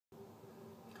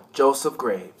Joseph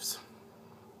Graves.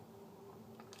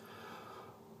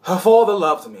 Her father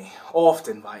loved me,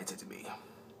 often invited me,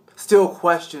 still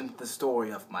questioned the story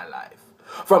of my life.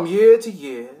 From year to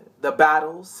year, the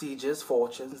battles, sieges,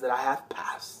 fortunes that I have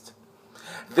passed.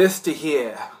 This to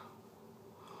hear,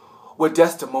 would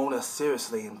Desdemona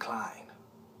seriously incline?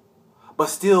 But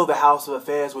still the house of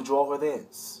affairs would draw her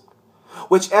thence.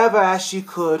 Whichever as she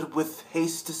could with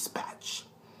haste dispatch,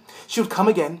 she would come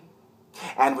again,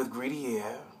 and with greedy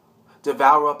ear,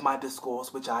 devour up my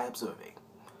discourse which I observing,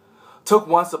 took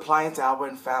one suppliant hour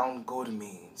and found good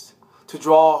means to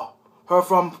draw her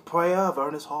from prayer of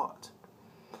earnest heart,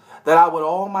 that I would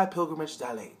all my pilgrimage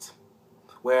dilate,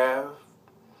 where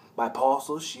by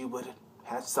parcels she would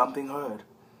have something heard,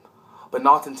 but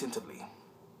not attentively.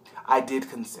 I did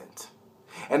consent,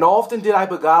 and often did I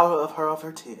beguile her of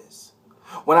her tears,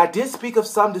 when I did speak of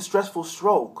some distressful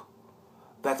stroke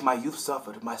that my youth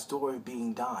suffered, my story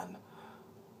being done.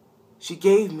 She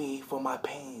gave me for my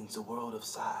pains a world of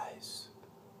sighs.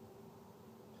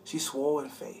 She swore in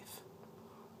faith,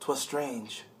 'twas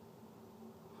strange,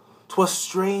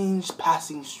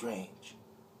 passing strange.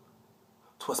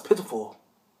 'Twas pitiful,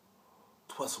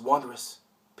 'twas wondrous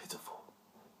pitiful.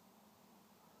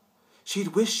 She'd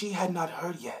wished she had not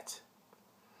heard yet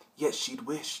she'd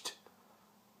wished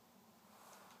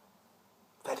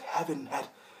that heaven had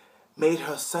made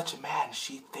her such a man.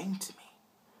 She thanked me,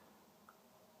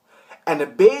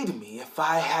 and bade me, if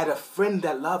I had a friend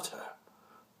that loved her,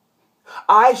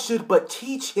 I should but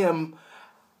teach him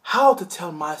how to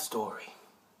tell my story,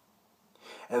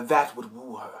 and that would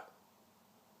woo her.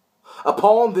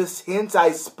 Upon this hint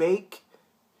I spake.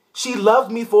 She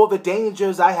loved me for the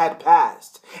dangers I had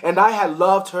passed, and I had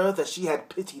loved her that she had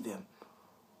pitied them.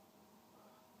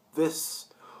 This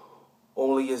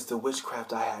only is the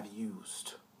witchcraft I have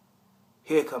used.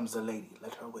 Here comes the lady,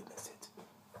 let her witness it.